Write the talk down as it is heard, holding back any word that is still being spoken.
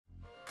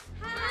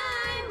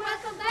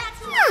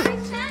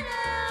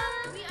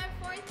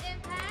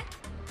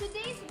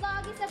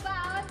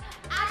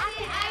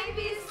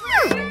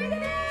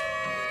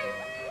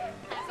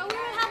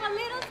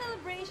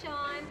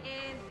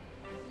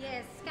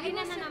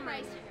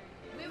naman.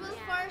 We will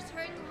force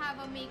her to have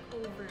a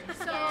makeover.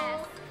 So,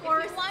 Yes, if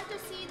you want to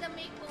see the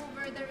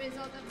makeover, the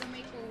result of the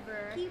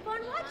makeover, keep on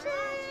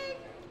watching!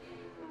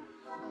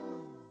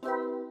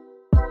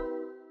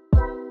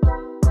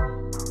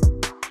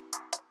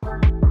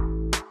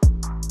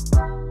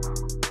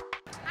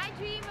 Hi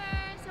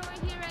Dreamers! So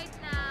we're here right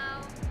now.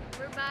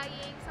 We're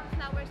buying some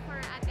flowers for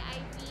Ate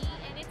Ivy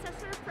and it's a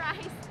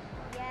surprise.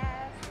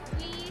 Yes,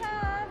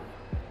 Because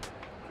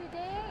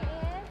today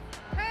is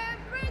her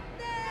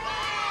birthday!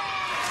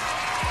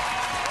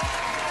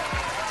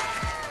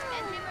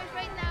 And Dreamers,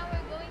 right now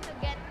we're going to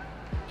get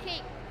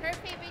cake. Her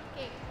favorite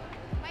cake.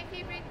 My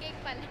favorite cake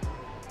pala.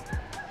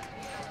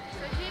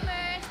 So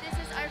Dreamers, this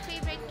is our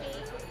favorite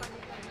cake.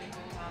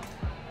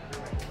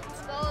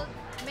 It's called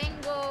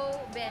Mango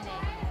Bene.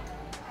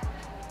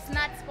 It's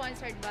not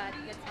sponsored, but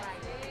that's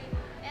right.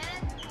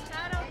 And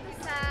shout out to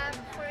Sab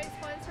for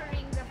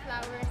sponsoring the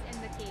flowers and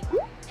the cake.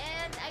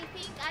 And I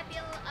think Ate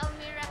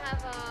Elvira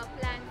have a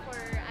plan for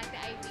Ate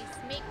Ivy's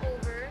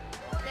makeover.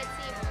 Let's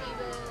see if she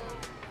will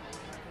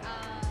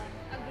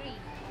agree.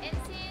 And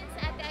since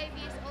Ate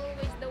Ivy is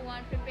always the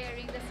one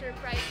preparing the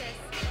surprises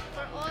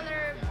for all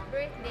her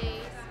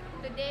birthdays,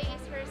 today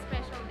is her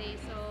special day,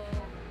 so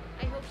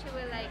I hope she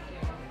will like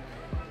it.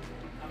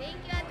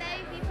 Thank you, Ate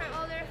Ivy, for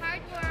all her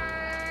hard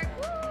work!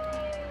 Woo!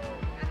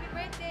 Happy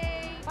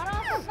birthday! parang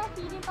ang sarap ng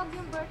feeling pag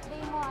yung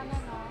birthday mo, ano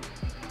no?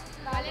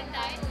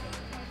 Valentine's?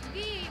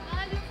 Hindi,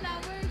 mahal yung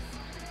flowers.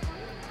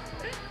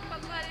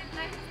 Pag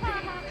Valentine's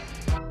Day.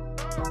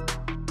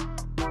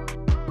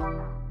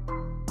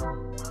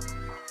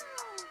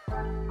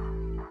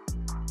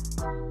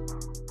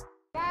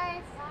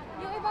 Guys,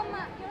 yung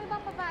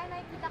ibang babae na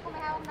nakikita ko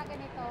may hawak na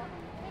ganito,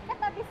 may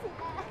katabi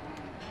sila.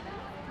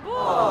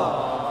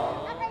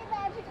 Ang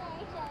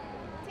imagination.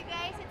 So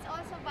guys, it's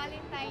also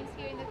Valentine's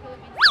here in the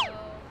Philippines, so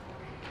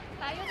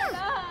tayo na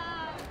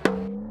lang!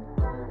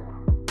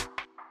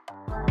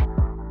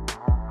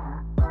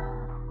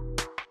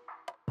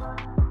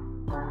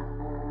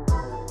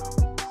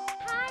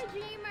 Hi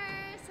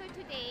Dreamers! So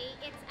today,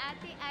 it's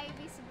Ate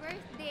Ivy's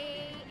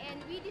birthday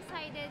and we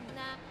decided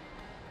na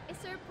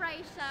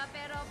i-surprise siya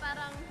pero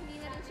parang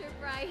hindi na rin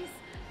surprise.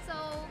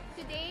 So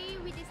today,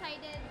 we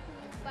decided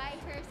to buy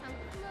her some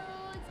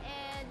clothes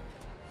and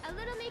a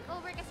little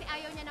makeover kasi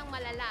ayaw niya ng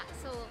malala.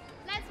 So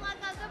let's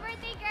welcome the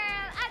birthday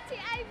girl, Ate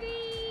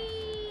Ivy!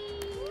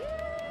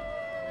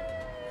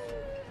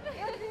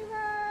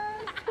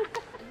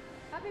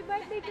 Happy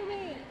birthday to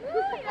me!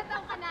 Uy,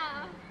 nataw ka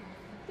na!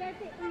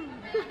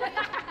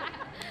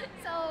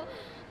 So,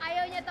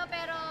 ayaw niya to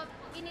pero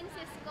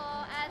in-insist ko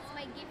as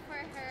my gift for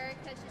her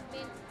because she's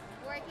been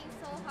working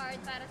so hard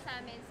para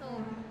sa amin. So,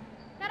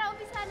 tara,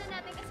 umpisa na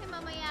natin kasi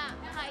mamaya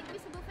makain kami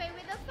sa buffet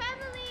with the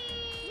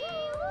family!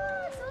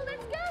 Woo! So,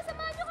 let's go!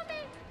 Samahan niyo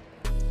kami!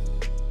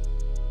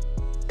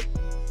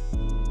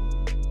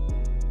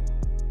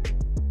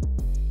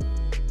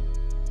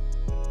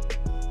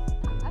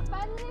 I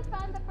finally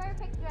found the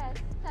perfect dress.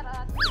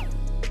 Charot.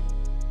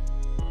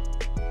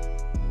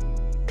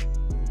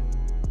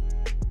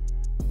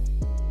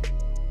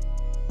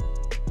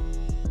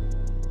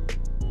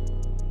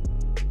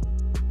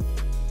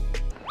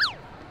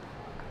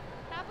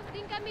 Tapos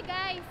din kami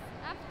guys,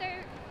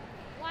 after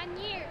 1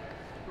 year.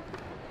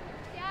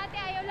 Si ate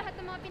ayaw lahat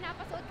ng mga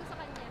pinapasuot ko sa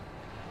kanya.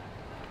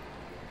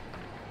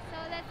 So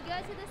let's go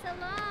to the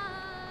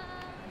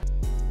salon!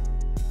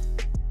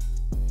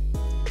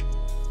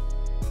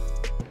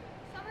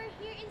 So we're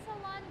here in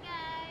salon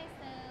guys.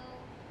 So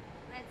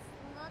let's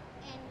look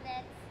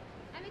and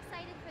I'm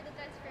excited for the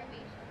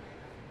transformation.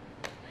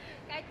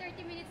 Kahit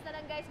 30 minutes na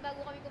lang guys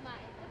bago kami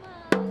kumain. Come on!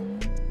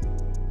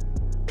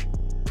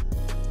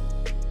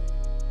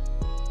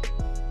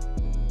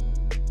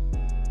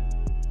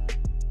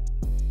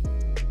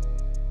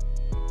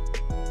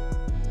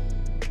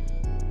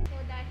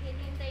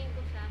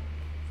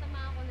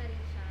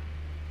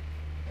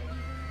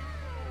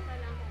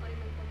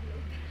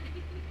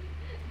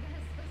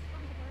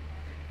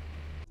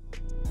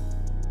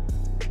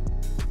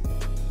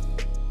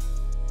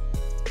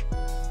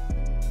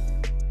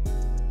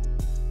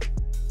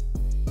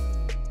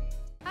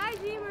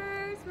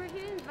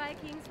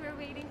 We're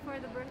waiting for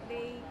the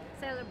birthday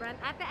celebrant.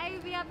 Ate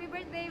Ivy, happy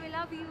birthday! We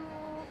love you!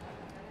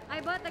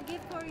 I bought a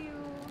gift for you.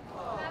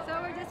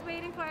 So we're just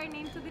waiting for our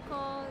name to be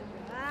called.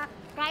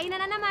 Kain na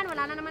naman!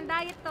 Wala na naman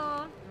diet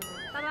to.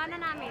 Taba na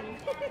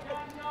namin.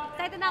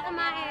 Excited na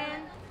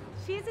kumain.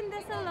 She's in the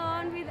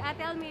salon with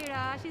Ate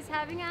Elvira. She's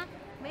having a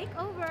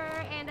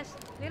makeover and a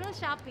little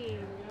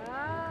shopping.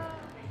 Wow.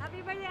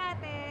 Happy birthday,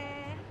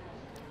 Ate!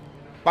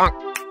 Bonk.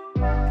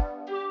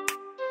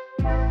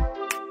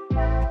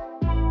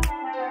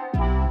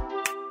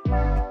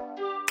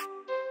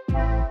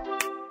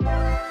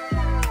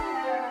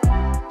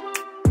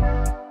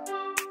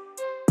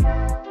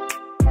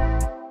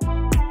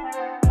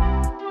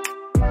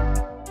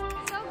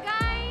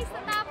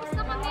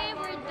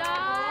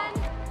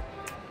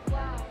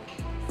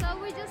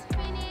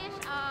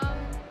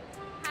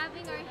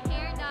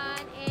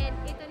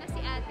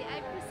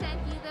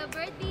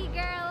 Birthday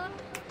girl,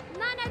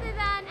 none other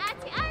than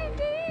Ate Ivy.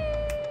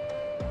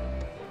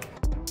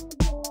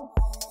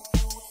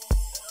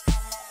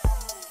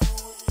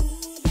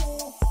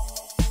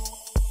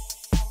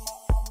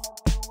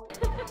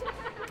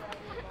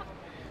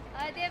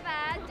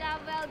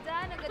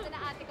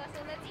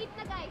 eat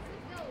na guys.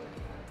 Let's go.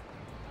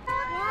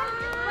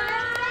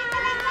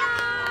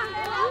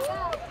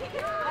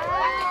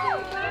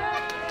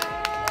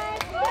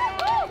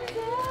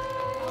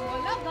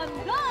 Wala,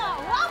 ganda!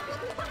 Wow!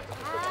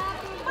 Oh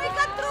my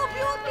God, true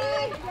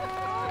beauty!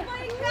 Oh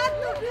my God,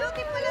 true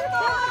beauty pala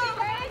to!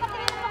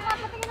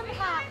 Patingin ang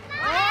mukha.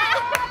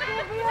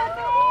 True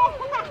beauty!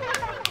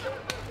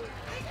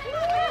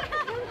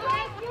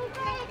 Yung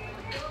cake!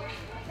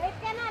 Late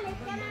ka na.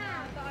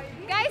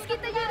 Guys,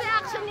 kita niyo yung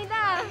reaction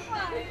nila!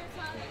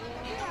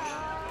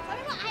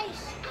 Sabi mo,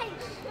 ice!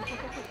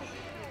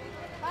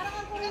 Parang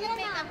ang kulo na.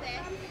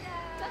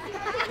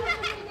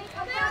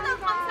 Sayo daw,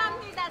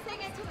 kamsamnida!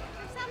 Sige,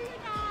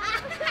 kamsamnida!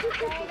 Happy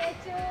birthday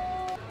to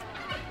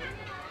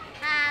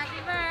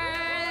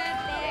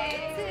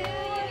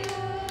you!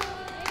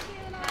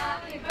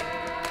 Happy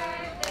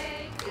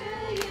birthday to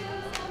you!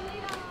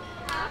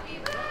 Happy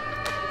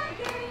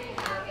birthday,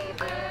 happy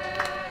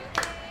birthday,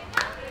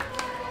 happy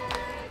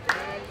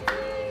birthday to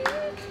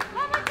you!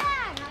 One more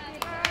time! Happy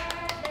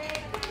birthday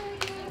to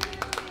you!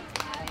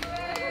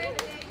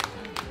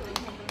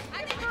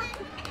 Happy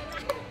birthday!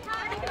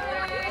 Happy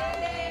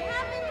birthday!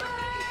 Happy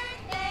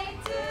birthday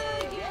to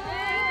you!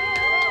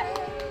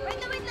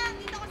 Wait lang.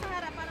 Dito ko sa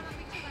harap para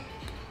mapicture kami.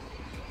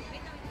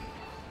 Wait lang.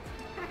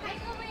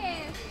 Make a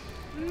wish!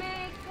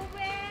 Make a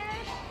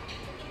wish!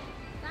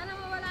 Sana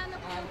mawala na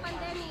po yung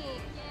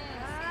pandemic.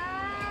 Yes.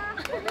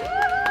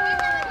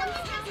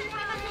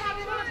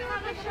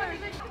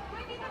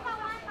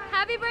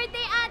 Happy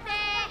birthday,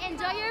 ate!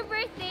 Enjoy your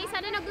birthday!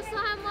 Sana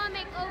nagustuhan mo ang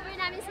makeover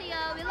namin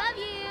sa'yo. We love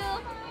you!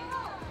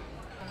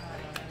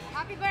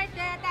 Happy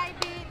birthday,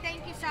 Taibi!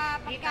 Thank you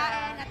sa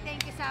pagkain at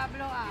thank you sa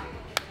blow up.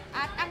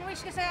 At ang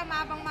wish ko sa'yo,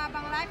 mabang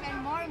life and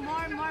more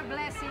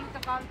blessing to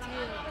come to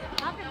you.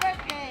 Happy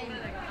birthday!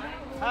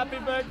 Happy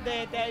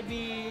birthday,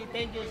 Tebby!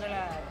 Thank you sa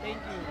lahat.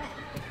 Thank you.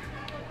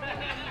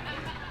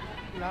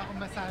 Wala akong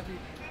masabi.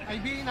 Ay,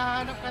 B,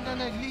 nahanap ka na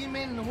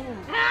naglimen. Who?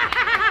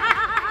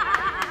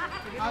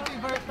 Happy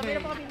birthday.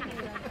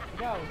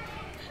 Go.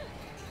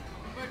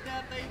 Birthday,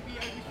 Taibi.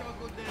 I wish you a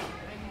good day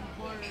and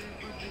more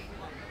birthday.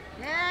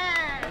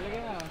 Yeah! Talaga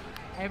na.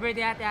 Happy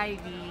birthday, Ate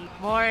Ivy.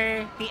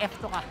 More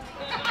TF2 ka.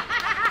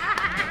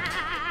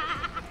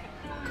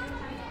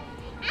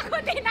 Ako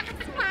din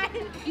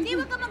nakasmile! Hindi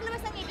mo ka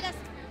maglabas ng ibilas.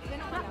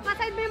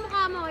 Paside mo yung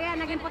mukha mo. Yan,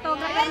 naging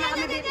photographer na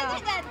kami dito.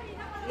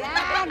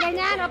 Yan,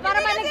 ganyan. O,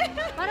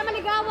 para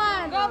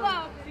maligawan. Go,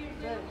 go.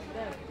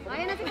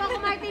 Ayan na si Coco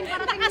Martin.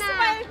 Parating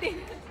na.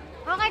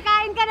 Okay,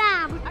 kain ka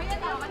na. Ayan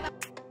na.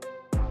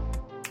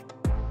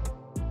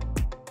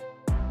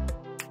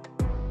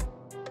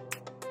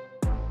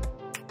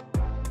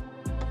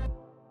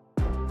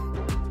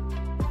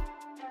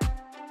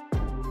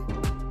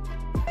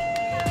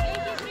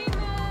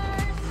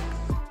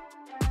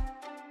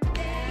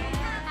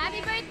 Happy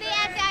birthday,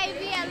 Ate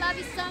Ivy. I love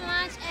you so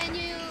much, and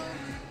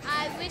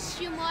I wish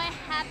you more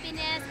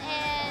happiness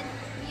and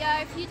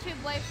your future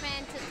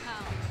boyfriend to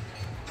come.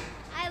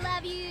 I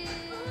love you.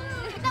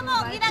 Kita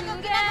mo,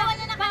 ginagawa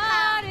niya na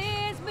kanta.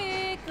 Bodies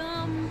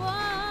become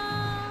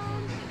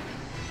one.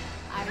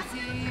 I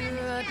see you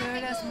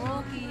turn a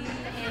smoky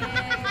air.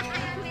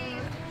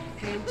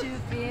 Can't you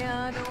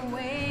feel the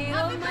weight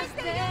of my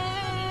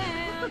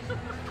step?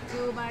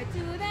 2 by 2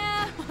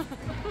 now.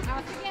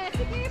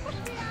 Sige, push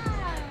me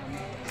on.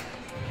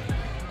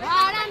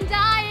 What I'm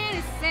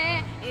dying to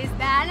say is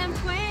that I'm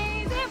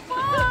crazy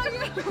for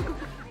you.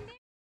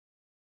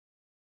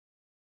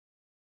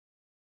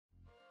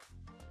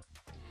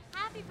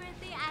 Happy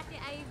birthday, Ate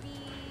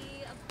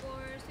Ivy. Of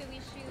course, we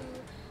wish you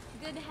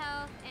good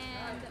health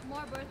and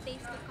more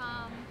birthdays to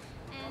come.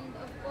 And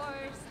of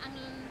course, ang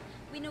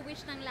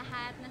wino-wish ng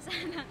lahat na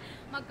sana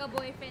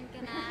magka-boyfriend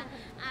ka na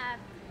at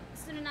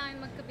gusto na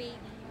namin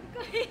magka-baby.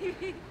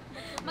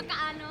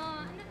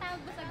 Magka-ano? Ano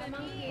tawag ba sa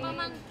ganun?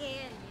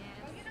 Pamangkin.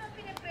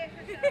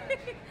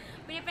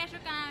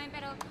 Pinipressure ka namin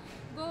pero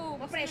go!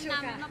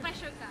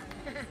 Ma-pressure ka.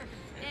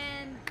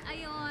 And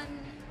ayun,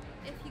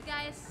 if you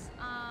guys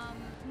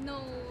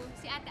know,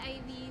 si Ate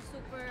Ivy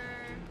super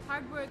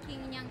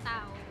hardworking niyang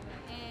tao.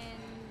 And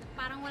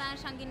parang wala na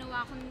siyang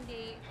ginawa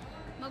kundi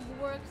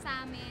mag-work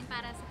sa amin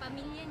para sa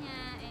pamilya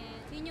niya.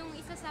 And yun yung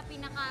isa sa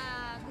pinaka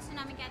gusto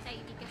namin kay Ate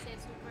Ivy kasi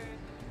super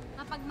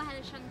mapagmahal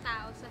siyang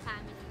tao sa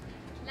family niya.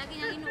 Lagi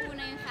niyang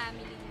inuuna yung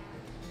family niya.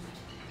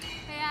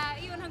 Kaya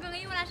yun, hanggang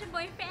ngayon wala siyang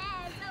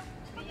boyfriend. So,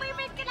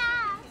 mag-boyfriend ka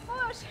na!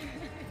 Push!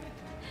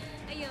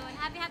 Ayun,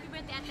 happy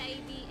birthday, Ate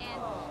Ivy.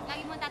 And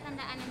lagi mo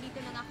tatandaan, nandito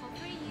lang ako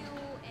for you.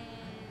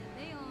 And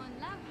ayun,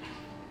 love you.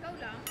 Ikaw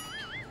lang.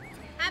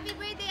 Happy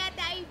birthday,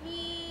 Ate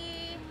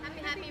Ivy!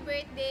 Happy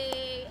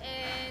birthday!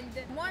 And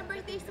more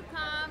birthdays to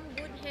come,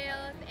 good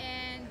health,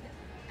 and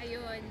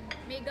ayun,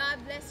 may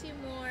God bless you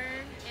more.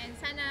 And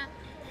sana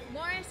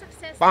more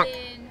success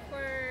din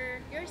for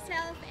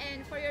yourself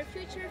and for your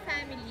future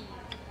family.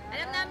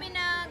 Alam namin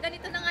na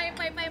ganito na nga yung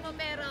paypay mo,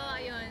 pero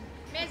ayun,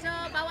 medyo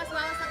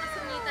bawas-bawas ang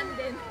kasungitan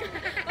din.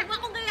 Huwag mo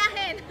akong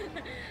gayahin!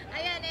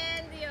 Ayan,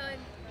 and yun,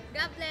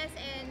 God bless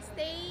and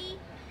stay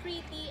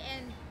pretty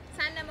and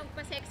sana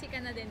magpa-sexy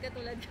ka na din,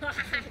 katulad ko.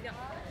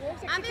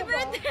 Happy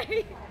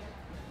birthday!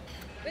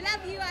 We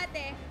love you,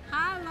 ate.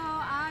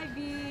 Hello,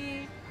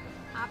 Ivy!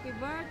 Happy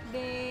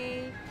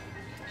birthday!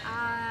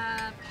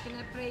 At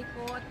pinapray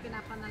ko at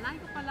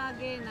pinapanalangin ko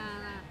palagi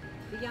na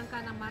bigyan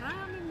ka ng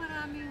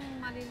maraming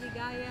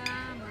maliligaya,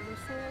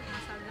 malusog,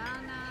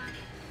 masagana,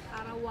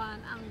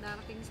 karawan ang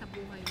darating sa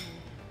buhay mo.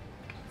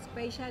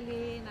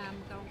 Especially na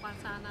magkaroon pa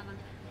sana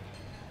ng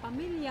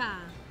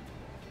pamilya.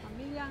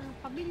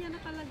 Pamilya na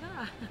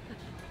talaga.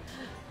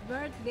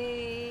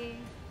 Birthday!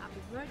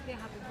 Happy birthday,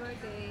 happy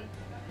birthday.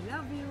 I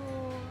love you,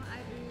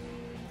 Ivy.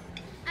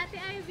 Ate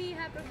Ivy,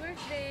 happy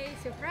birthday!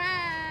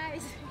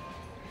 Surprise!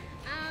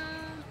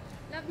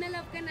 Love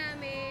na love ka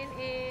namin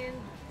and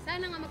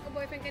sana nga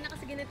magka-boyfriend ka na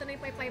kasi ganito na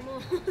yung paypay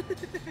mo.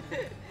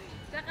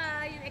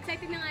 Tsaka yun,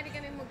 excited na nga rin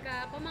kami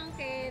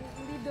magka-pamangkin,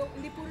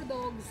 hindi puro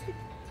dogs.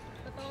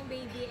 Totoong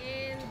baby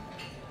and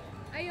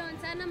ayun,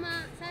 sana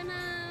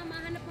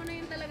mahanap mo na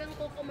yung talagang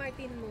Coco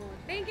Martin mo.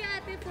 Thank you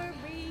ate for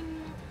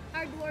being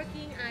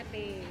hardworking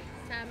ate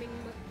sa aming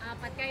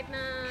apat kahit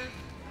na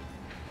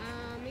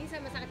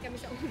minsan masakit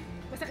kami sa ulo.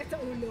 Masakit sa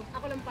ulo.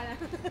 Ako lang pala.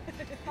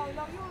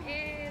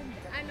 And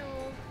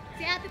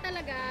si ate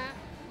talaga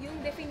yung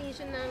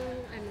definition ng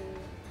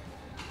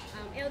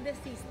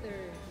eldest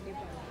sister, di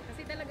ba?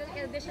 Kasi talagang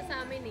eldest siya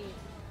sa amin eh.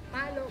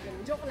 Palo,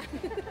 ganun. Joke lang.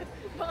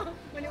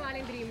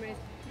 Maniwalang dreamers.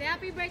 So,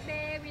 happy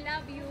birthday! We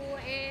love you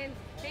and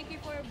thank you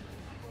for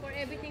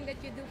everything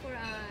that you do for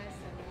us.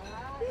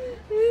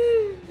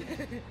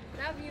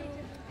 Love you.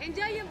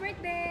 Enjoy your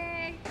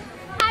birthday!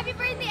 Happy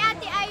birthday,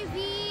 Ate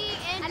Ivy!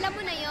 And alam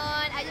mo na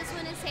yon, I just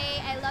wanna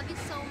say I love you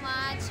so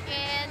much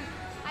and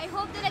I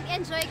hope na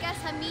nag-enjoy ka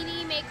sa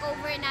mini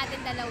makeover natin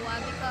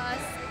dalawa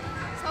because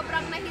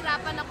sobrang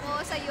nahirapan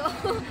ako sa'yo.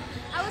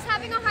 I was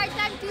having a hard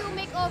time to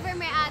make over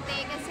my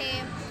ate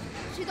kasi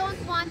she don't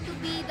want to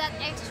be that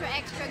extra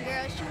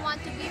girl. She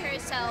want to be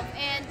herself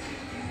and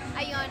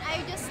ayun,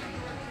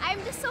 I'm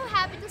just so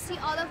happy to see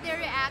all of their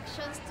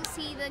reactions to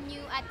see the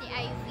new Ate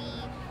Ivy.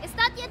 It's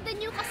not yet the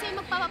new kasi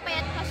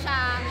magpapapayat pa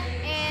siya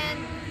and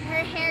her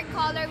hair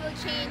color will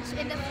change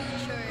in the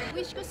future.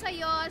 Wish ko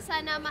sa'yo,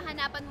 sana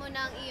mahanapan mo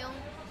ng iyong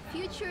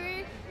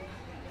future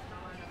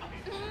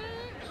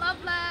love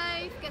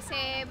life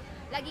kasi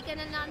lagi ka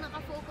na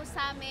nakafocus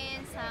sa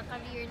amin, sa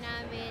career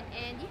namin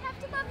and you have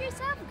to love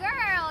yourself,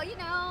 girl! You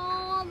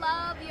know,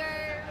 love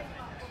your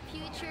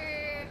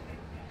future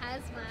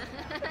husband.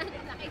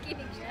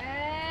 Nakikinig siya.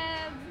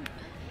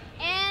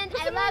 And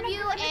I love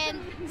you and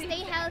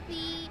stay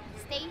healthy,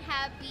 stay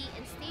happy,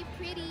 and stay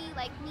pretty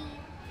like me.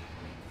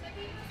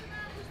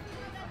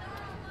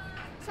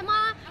 Sa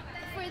mga,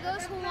 for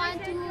those who want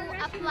to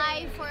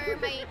apply for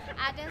my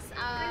ate's,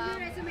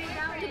 to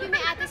be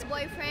my ate's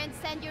boyfriend,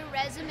 send your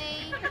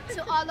resume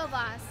to all of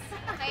us,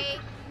 okay?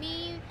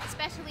 Me,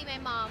 especially my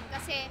mom,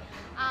 kasi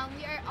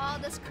we are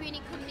all the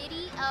screening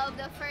committee of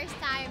the first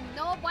time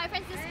no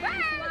boyfriends this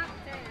birth.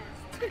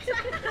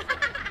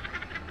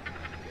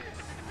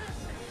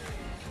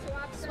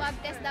 Swab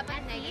test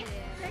dapat na yun.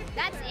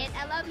 That's it.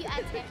 I love you,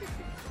 ate.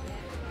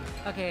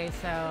 Okay,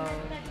 so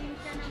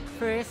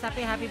first,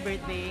 happy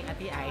birthday,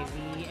 Ate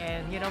Ivy.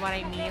 And you know what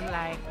I mean,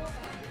 like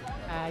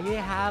you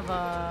have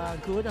a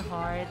good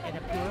heart and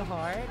a pure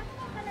heart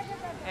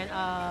and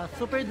a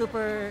super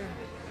duper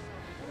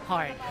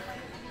heart.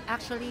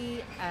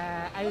 Actually,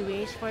 I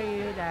wish for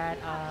you that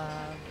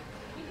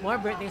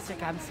more birthdays to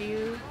come to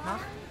you, no?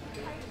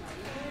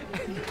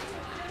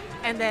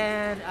 And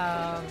then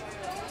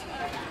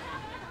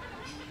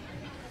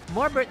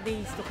more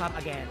birthdays to come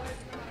again.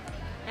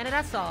 And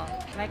that's all.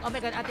 Like, oh my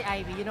God, Ate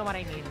Ivy, you know what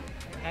I mean.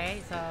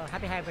 Okay? So,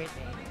 happy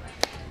birthday.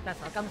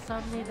 That's all.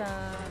 Kamsahamnida.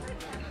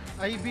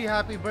 Ivy,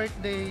 happy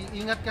birthday.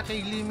 Ingat ka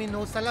kay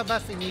Limino sa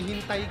labas.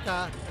 Inihintay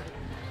ka.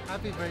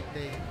 Happy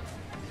birthday.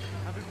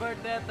 Happy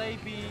birthday,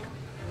 Ivy.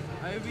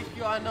 I wish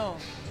you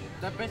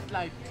the best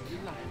life.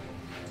 Yun lang.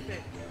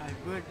 Happy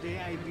birthday,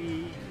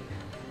 Ivy.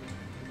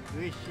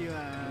 Wish you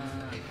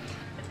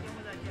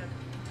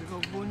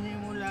ikupunin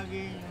mo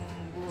lagi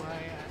yung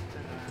buhay at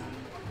saka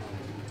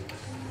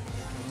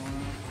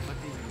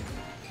kapatid mo.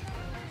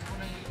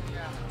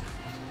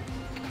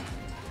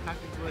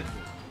 Happy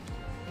birthday.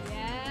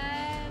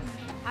 Yes!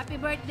 Happy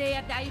birthday,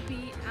 Ate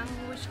Ivy. Ang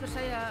wish ko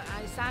sa'yo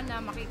ay sana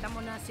makita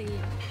mo na si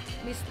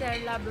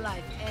Mr. Love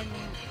Life and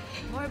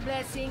more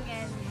blessing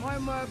and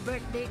more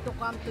birthday to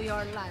come to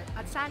your life.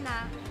 At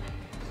sana,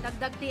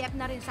 dagdag TF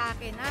na rin sa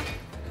akin, ha?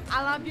 I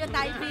love you,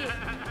 Ivy.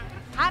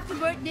 Happy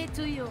birthday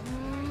to you.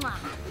 Mwah.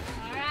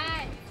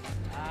 Alright!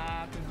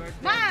 Happy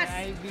birthday, Mas!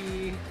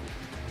 Ivy.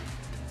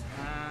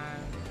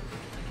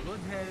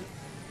 Good health.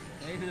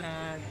 Ayun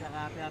lang.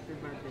 Saka happy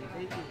birthday.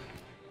 Thank you.